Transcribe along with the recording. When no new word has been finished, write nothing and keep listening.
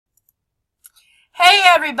Hey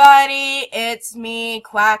everybody, it's me,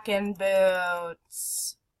 Quackin'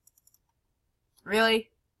 Boots. Really?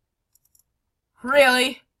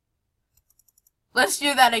 Really? Let's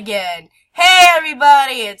do that again. Hey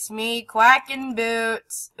everybody, it's me, Quackin'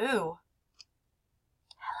 Boots. Ooh.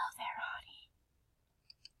 Hello there, honey.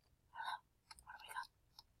 Hello. What do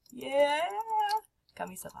we got? Yeah. Got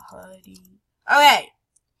myself a hoodie. Okay.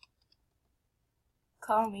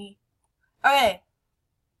 Call me. Okay.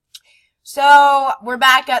 So, we're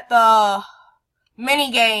back at the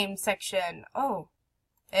minigame section. Oh.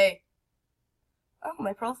 Hey. Oh,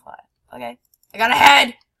 my profile. Okay. I got a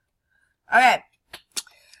head! Okay.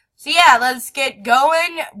 So yeah, let's get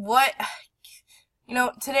going.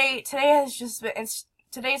 Today has just been,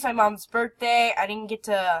 today's my mom's birthday. I didn't get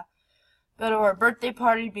to go to her birthday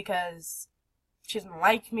party because she doesn't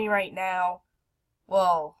like me right now.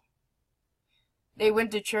 Well, they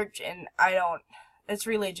went to church and it's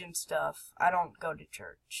religion stuff. I don't go to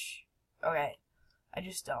church. Okay. I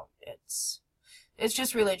just don't. It's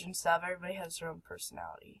just religion stuff. Everybody has their own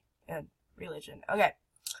personality and religion. Okay.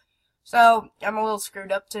 So, I'm a little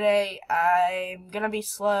screwed up today. I'm gonna be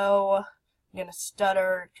slow. I'm gonna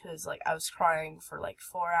stutter, because, I was crying for,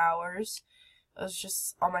 4 hours. I was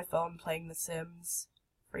just on my phone playing The Sims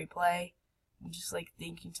free play. And just,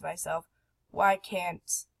 thinking to myself, why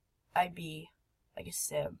can't I be like a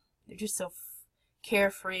Sim? They're just so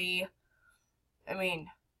carefree. I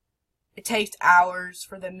mean, it takes hours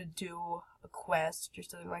for them to do a quest or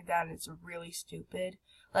something like that, and it's really stupid.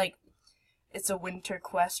 It's a winter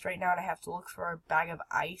quest right now, and I have to look for a bag of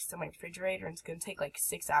ice in my refrigerator, and it's gonna take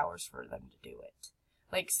 6 hours for them to do it.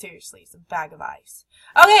 Seriously, it's a bag of ice.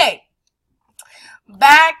 Okay!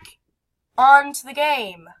 Back on to the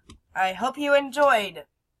game. I hope you enjoyed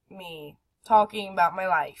me talking about my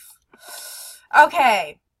life.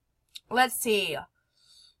 Okay, let's see.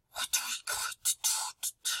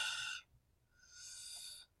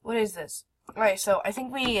 What is this? Alright, so I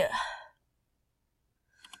think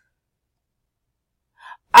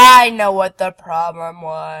I know what the problem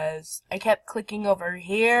was. I kept clicking over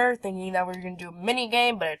here, thinking that we were going to do a mini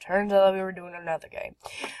game, but it turns out we were doing another game.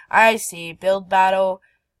 I see. Build battle,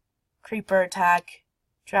 creeper attack,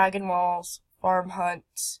 dragon walls, farm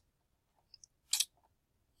hunt,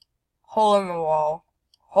 hole in the wall.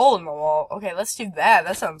 Hole in the wall? Okay, let's do that.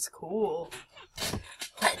 That sounds cool.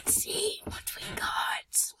 Let's see what we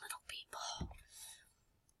got, little people.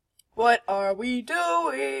 What are we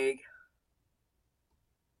doing?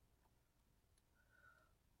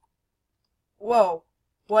 Whoa.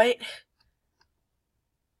 What?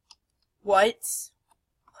 What?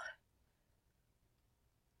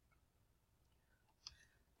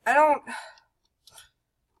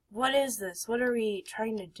 What is this? What are we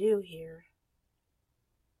trying to do here?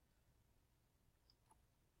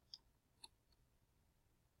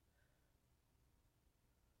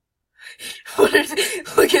 What is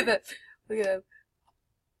it? Look at that. Look at that.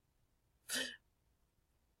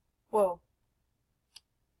 Whoa.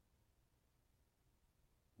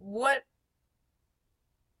 What?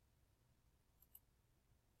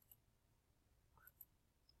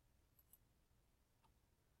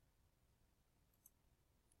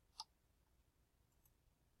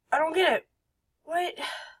 I don't get it. What?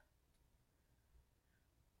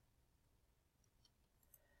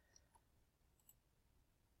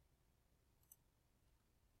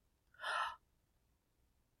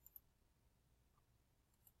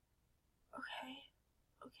 Okay.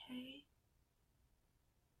 Okay.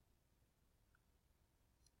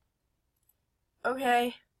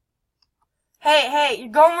 Okay. Hey, you're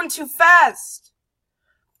going too fast.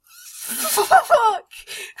 Fuck.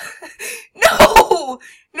 No.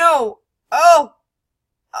 No. Oh.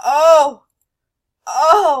 Oh.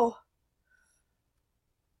 Oh.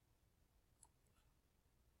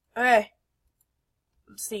 Okay.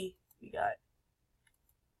 Let's see. We got.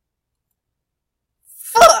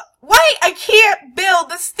 Fuck. Wait, I can't build.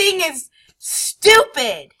 This thing is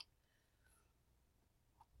stupid.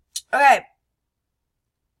 Okay.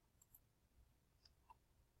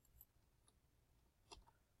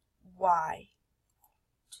 Why?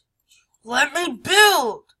 Let me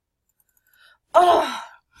build! Oh!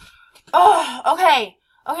 Oh, okay.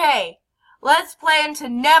 Okay. Let's plan to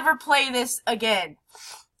never play this again.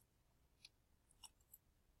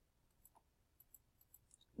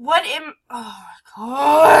 Oh my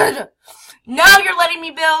god! Now you're letting me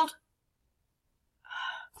build?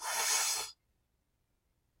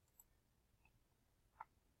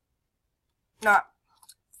 Not.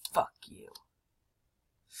 Fuck you.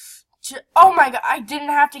 Oh my god, I didn't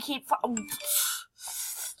have to keep.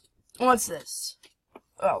 What's this?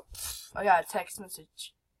 Oh, I got a text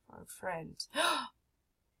message Our friend.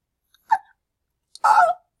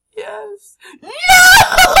 Oh, yes. No!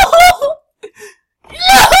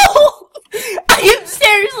 No! I am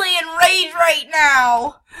seriously enraged right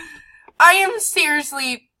now. I am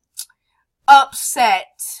seriously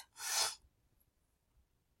upset.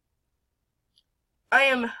 I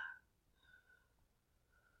am...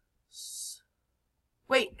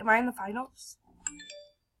 Wait, am I in the finals?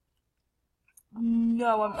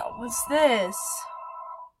 No, I'm not. What's this?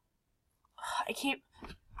 I keep...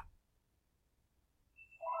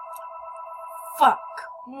 Fuck.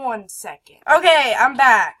 1 second. Okay, I'm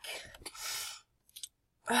back.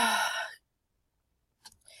 I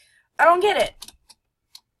don't get it.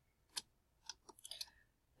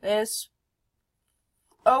 This...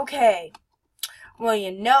 Okay. Well,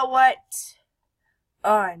 you know what?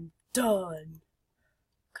 I'm done.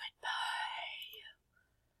 Goodbye.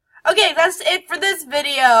 Okay, that's it for this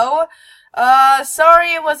video.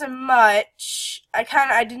 Sorry it wasn't much. I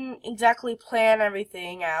didn't exactly plan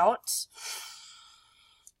everything out.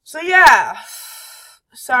 So yeah.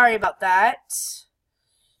 Sorry about that.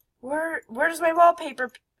 Where's my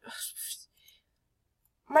wallpaper?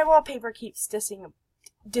 My wallpaper keeps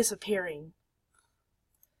disappearing.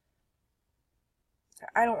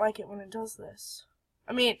 I don't like it when it does this.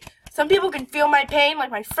 I mean, some people can feel my pain, like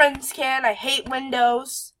my friends can. I hate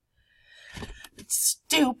Windows. It's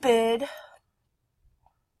stupid.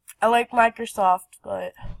 I like Microsoft,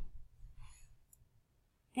 but...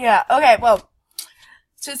 Yeah, okay, well...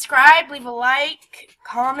 Subscribe, leave a like,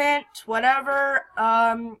 comment, whatever.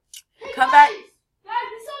 Come back... Guys,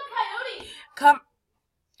 we saw a coyote!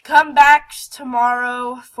 Come back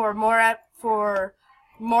tomorrow for more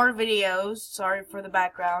videos. Sorry for the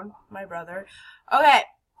background, my brother. Okay,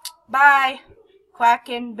 bye. Quack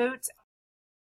and Boots